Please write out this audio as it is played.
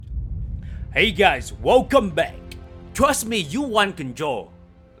Hey guys, welcome back. Trust me, you want control.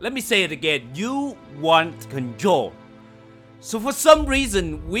 Let me say it again, you want control. So for some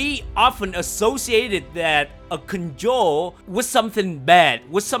reason, we often associated that a control with something bad,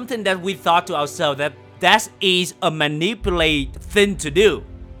 with something that we thought to ourselves that is a manipulate thing to do.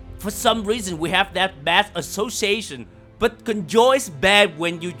 For some reason, we have that bad association. But control is bad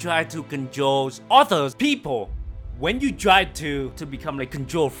when you try to control others, people. When you try to become like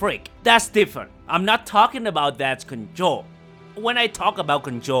control freak, that's different. I'm not talking about that control. When I talk about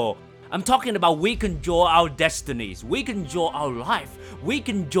control, I'm talking about we control our destinies, we control our life, we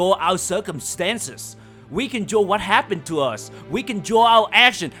control our circumstances, we control what happened to us, we control our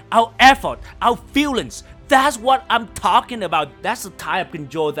action, our effort, our feelings. That's what I'm talking about. That's the type of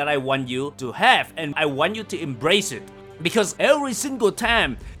control that I want you to have, and I want you to embrace it. Because every single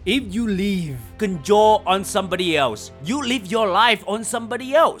time, if you leave control on somebody else, you live your life on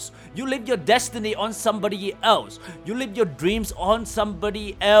somebody else. You live your destiny on somebody else. You live your dreams on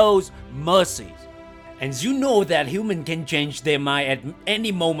somebody else's mercies. And you know that human can change their mind at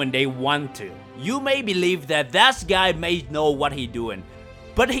any moment they want to. You may believe that guy may know what he doing,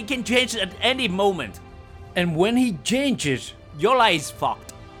 but he can change at any moment. And when he changes, your life is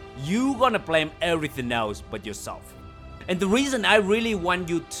fucked. You gonna blame everything else but yourself. And the reason I really want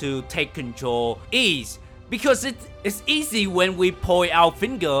you to take control is because it's easy when we point our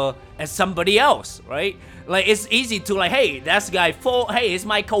finger at somebody else, right? Like it's easy to like, hey, that's guy fault. Hey, it's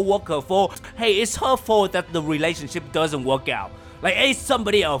my coworker fault. Hey, it's her fault that the relationship doesn't work out. Like it's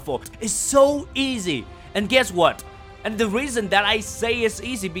somebody else's fault. It's so easy. And guess what? And the reason that I say it's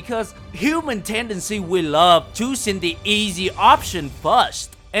easy because human tendency we love choosing the easy option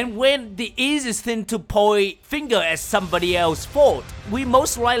first. And when the easiest thing to point finger at somebody else's fault, we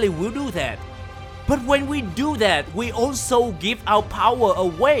most likely will do that. But when we do that, we also give our power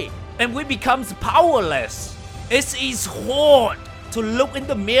away and we become powerless. It is hard to look in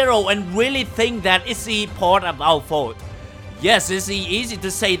the mirror and really think that it's a part of our fault. Yes, it's easy to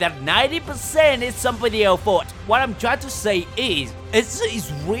say that 90% is somebody else's fault. What I'm trying to say is,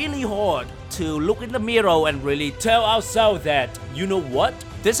 it's really hard to look in the mirror and really tell ourselves that, you know what?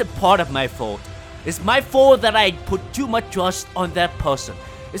 This is part of my fault. It's my fault that I put too much trust on that person.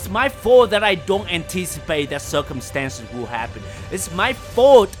 It's my fault that I don't anticipate that circumstances will happen. It's my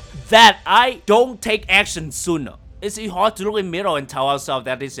fault that I don't take action sooner. It's hard to look in the mirror and tell ourselves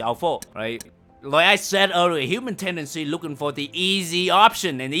that it's our fault, right? Like I said earlier, human tendency looking for the easy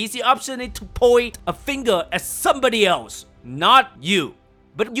option. And the easy option is to point a finger at somebody else, not you.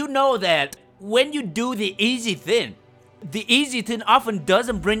 But you know that when you do the easy thing often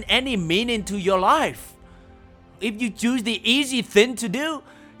doesn't bring any meaning to your life. If you choose the easy thing to do,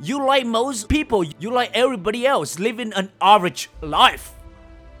 you like most people, you like everybody else living an average life.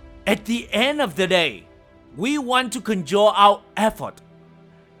 At the end of the day, we want to control our effort.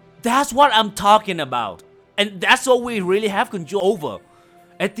 That's what I'm talking about. And that's what we really have control over.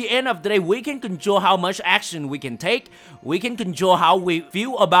 At the end of the day, we can control how much action we can take. We can control how we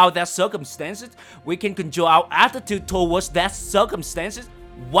feel about that circumstances. We can control our attitude towards that circumstances.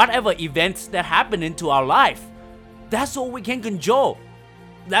 Whatever events that happen into our life. That's all we can control.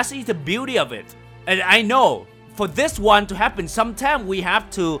 That's the beauty of it. And I know, for this one to happen, sometimes we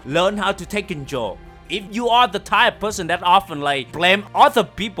have to learn how to take control. If you are the type of person that often like blame other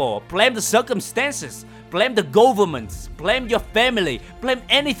people, blame the circumstances, blame the governments, blame your family, blame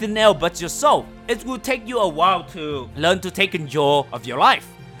anything else but yourself, it will take you a while to learn to take control of your life.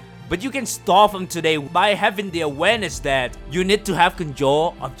 But you can start from today by having the awareness that you need to have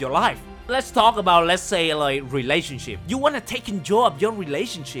control of your life. Let's talk about, let's say, like relationship. You want to take control of your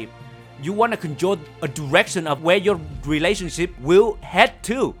relationship. You want to control a direction of where your relationship will head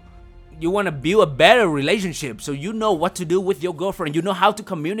to. You want to build a better relationship so you know what to do with your girlfriend. You know how to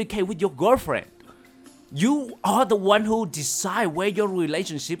communicate with your girlfriend. You are the one who decide where your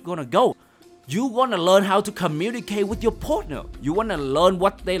relationship gonna go. You wanna learn how to communicate with your partner. You wanna learn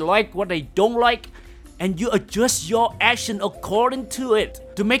what they like, what they don't like, and you adjust your action according to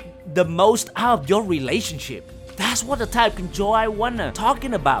it to make the most out of your relationship. That's what the type of control I wanna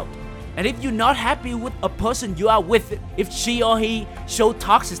talking about. And if you're not happy with a person you are with, if she or he show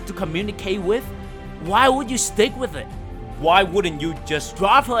toxic to communicate with, why would you stick with it? Why wouldn't you just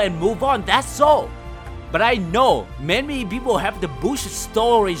drop her and move on? That's all. But I know many people have the bullshit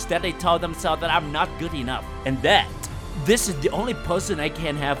stories that they tell themselves that I'm not good enough. And that this is the only person I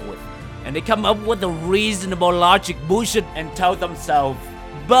can have with. And they come up with a reasonable logic bullshit and tell themselves,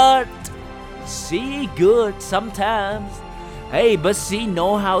 but she good sometimes. Hey, but she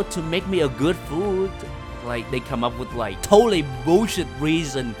know how to make me a good food. Like they come up with like totally bullshit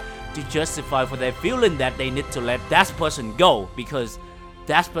reason to justify for their feeling that they need to let that person go because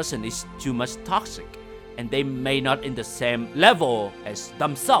that person is too much toxic and they may not in the same level as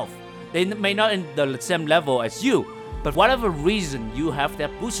themselves. They may not in the same level as you. But whatever reason, you have that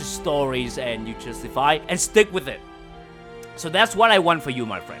bullshit stories and you justify and stick with it. So that's what I want for you,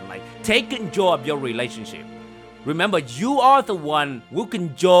 my friend. Like, take control of your relationship. Remember, you are the one who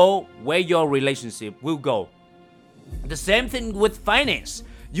control where your relationship will go. The same thing with finance.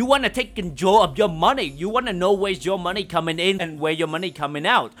 You want to take control of your money. You want to know where's your money coming in and where your money coming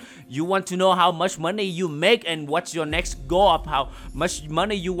out. You want to know how much money you make and what's your next goal of how much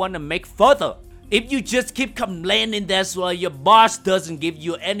money you want to make further. If you just keep complaining that's why your boss doesn't give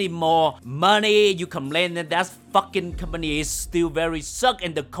you any more money, you complain that that fucking company is still very suck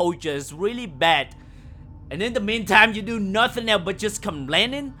and the culture is really bad. And in the meantime, you do nothing else but just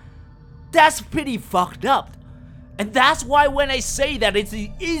complaining, that's pretty fucked up. And that's why when I say that it's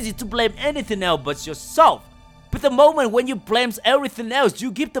easy to blame anything else but yourself. But the moment when you blame everything else, you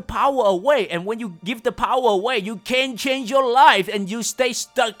give the power away. And when you give the power away, you can't change your life and you stay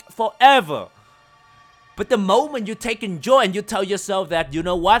stuck forever. But the moment you take joy and you tell yourself that, you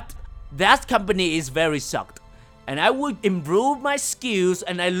know what, that company is very sucked. And I would improve my skills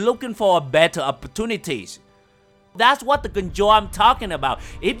and I'm looking for better opportunities. That's what the control I'm talking about.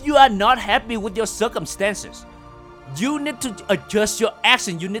 If you are not happy with your circumstances, you need to adjust your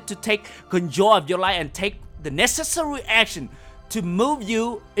action. You need to take control of your life and take the necessary action to move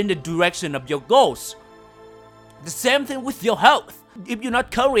you in the direction of your goals. The same thing with your health. If you're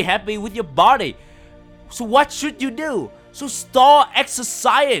not currently happy with your body, so what should you do? So start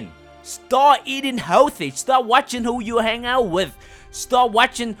exercising. Start eating healthy. Start watching who you hang out with. Start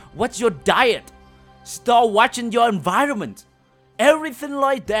watching what's your diet. Start watching your environment. Everything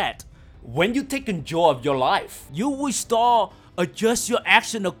like that. When you take control of your life, you will start adjust your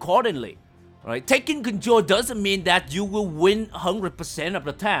action accordingly. Right? Taking control doesn't mean that you will win 100% of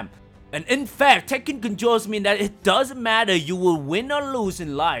the time. And in fact, taking control means that it doesn't matter you will win or lose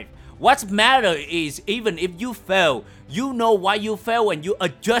in life. What matters is even if you fail, you know why you fail and you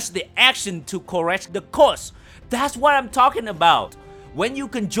adjust the action to correct the course. That's what I'm talking about. When you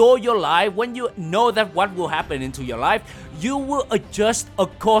control your life, when you know that what will happen into your life, you will adjust a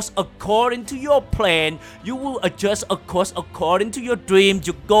course according to your plan. You will adjust a course according to your dreams,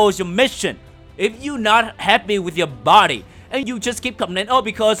 your goals, your mission. If you're not happy with your body and you just keep complaining, oh,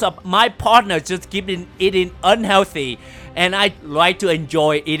 because of my partner just keep eating unhealthy and I like to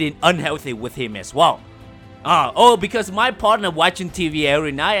enjoy eating unhealthy with him as well. Oh, because my partner watching TV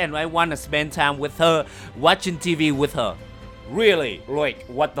every night and I want to spend time with her, watching TV with her. Really, like,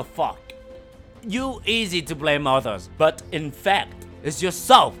 what the fuck? You easy to blame others, but in fact, it's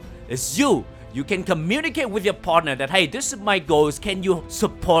yourself, it's you. You can communicate with your partner that, hey, this is my goals, can you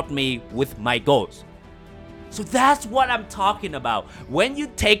support me with my goals? So that's what I'm talking about. When you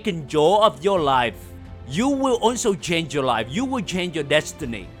take control of your life, you will also change your life. You will change your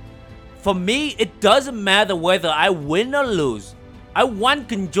destiny. For me, it doesn't matter whether I win or lose. I want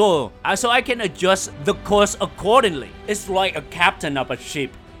control so I can adjust the course accordingly. It's like a captain of a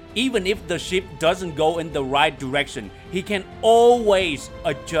ship. Even if the ship doesn't go in the right direction, he can always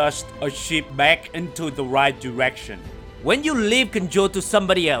adjust a ship back into the right direction. When you leave control to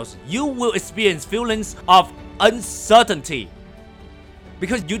somebody else, you will experience feelings of uncertainty.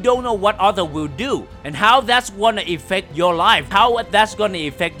 Because you don't know what other will do and how that's gonna affect your life, how that's gonna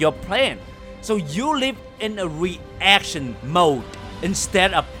affect your plan. So you live in a reaction mode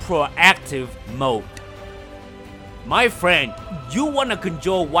instead of proactive mode. My friend, you wanna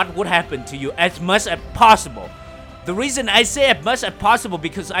control what would happen to you as much as possible. The reason I say as much as possible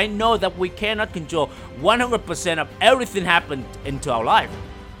because I know that we cannot control 100% of everything happened into our life.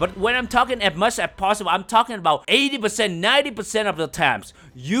 But when I'm talking as much as possible, I'm talking about 80%, 90% of the times,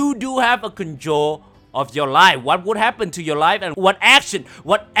 you do have a control of your life. What would happen to your life and what action,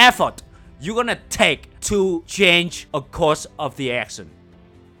 what effort you're gonna take to change a course of the action.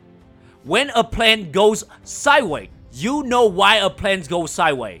 When a plan goes sideways, you know why a plan goes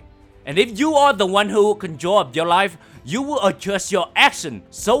sideways. And if you are the one who control your life, you will adjust your action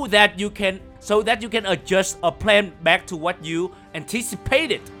so that you can adjust a plan back to what you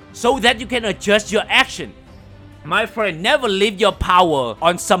anticipated, so that you can adjust your action. My friend, never leave your power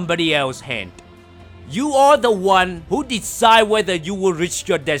on somebody else's hand. You are the one who decide whether you will reach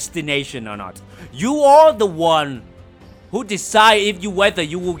your destination or not. You are the one who decide whether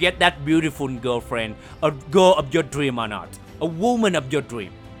you will get that beautiful girlfriend, a girl of your dream or not, a woman of your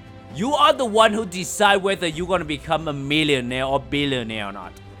dream. You are the one who decide whether you're gonna become a millionaire or billionaire or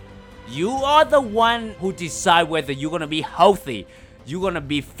not. You are the one who decide whether you're gonna be healthy. you're gonna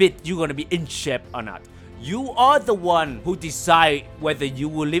be fit, you're gonna be in shape or not. You are the one who decide whether you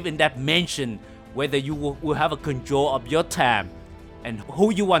will live in that mansion, whether you will have a control of your time, and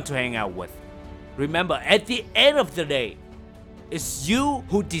who you want to hang out with. Remember, at the end of the day, it's you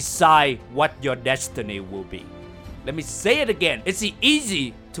who decide what your destiny will be. Let me say it again. It's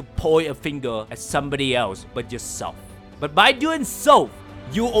easy to point a finger at somebody else but yourself. But by doing so,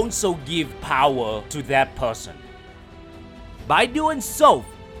 you also give power to that person. By doing so,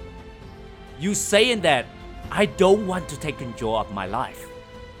 you saying that I don't want to take control of my life.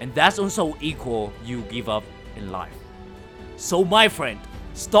 And that's also equal you give up in life. So my friend,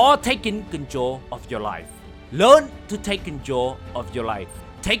 start taking control of your life. Learn to take control of your life.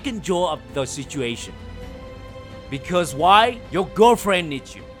 Take control of the situation. Because why? Your girlfriend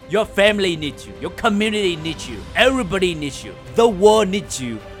needs you. Your family needs you. Your community needs you. Everybody needs you. The world needs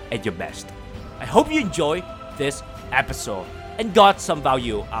you at your best. I hope you enjoyed this episode and got some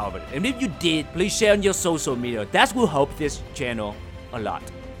value out of it. And if you did, please share on your social media. That will help this channel a lot.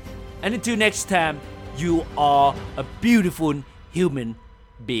 And until next time, you are a beautiful human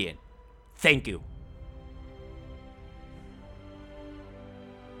being. Thank you.